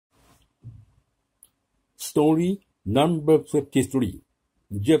Story number 53,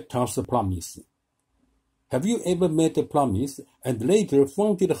 Jephthah's promise. Have you ever made a promise and later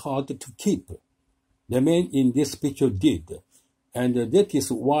found it hard to keep? The man in this picture did, and that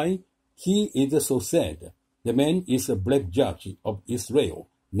is why he is so sad. The man is a black judge of Israel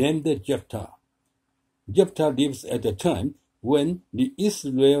named Jephthah. Jephthah lives at a time when the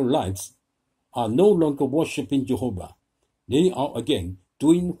Israelites are no longer worshipping Jehovah. They are again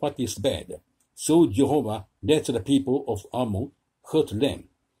doing what is bad. So Jehovah lets the people of Amဣmon hurt them.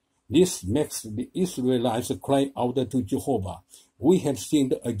 This makes the Israelites cry out to Jehovah, "We have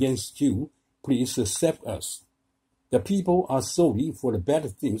sinned against you. Please save us." The people are sorry for the bad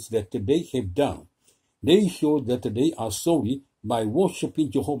things that they have done. They show that they are sorry by worshipping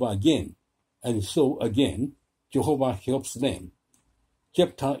Jehovah again. And so again, Jehovah helps them.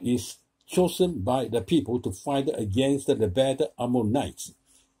 Jephthah is chosen by the people to fight against the bad Ammonites.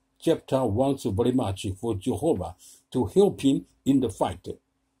 Jephthah wants very much for Jehovah to help him in the fight.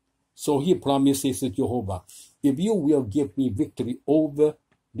 So he promises Jehovah, "If you will give me victory over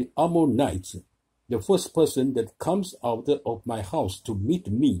the Ammonites, the first person that comes out of my house to meet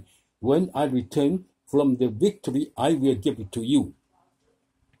me when I return from the victory, I will give it to you."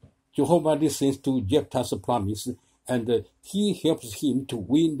 Jehovah listens to Jephthah's promise, and he helps him to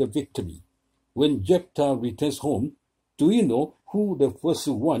win the victory. When Jephthah returns home, do you know who the first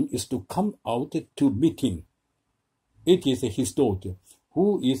one is to come out to meet him? It is his daughter,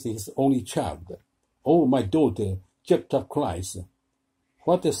 who is his only child. "Oh, my daughter," Jephthah cries,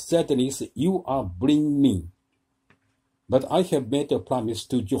 "what a sadness you are bringing me. But I have made a promise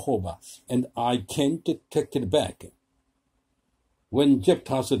to Jehovah, and I can't take it back." When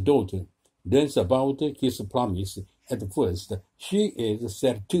Jephthah's daughter learns about his promise, at first she is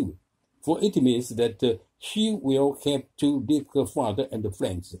sad too, for it means that she will have to leave her father and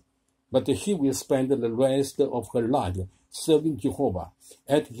friends, but she will spend the rest of her life serving Jehovah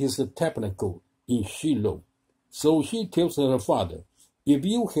at his tabernacle in Shiloh. So she tells her father, "If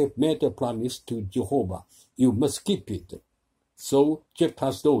you have made a promise to Jehovah, you must keep it." So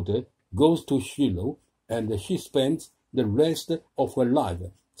Jephthah's daughter goes to Shiloh, and she spends the rest of her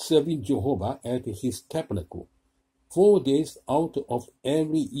life serving Jehovah at his tabernacle. 4 days out of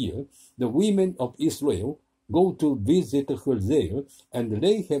every year, the women of Israel go to visit her there, and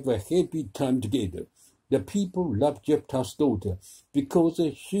they have a happy time together. The people love Jephthah's daughter because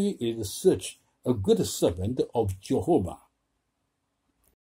she is such a good servant of Jehovah.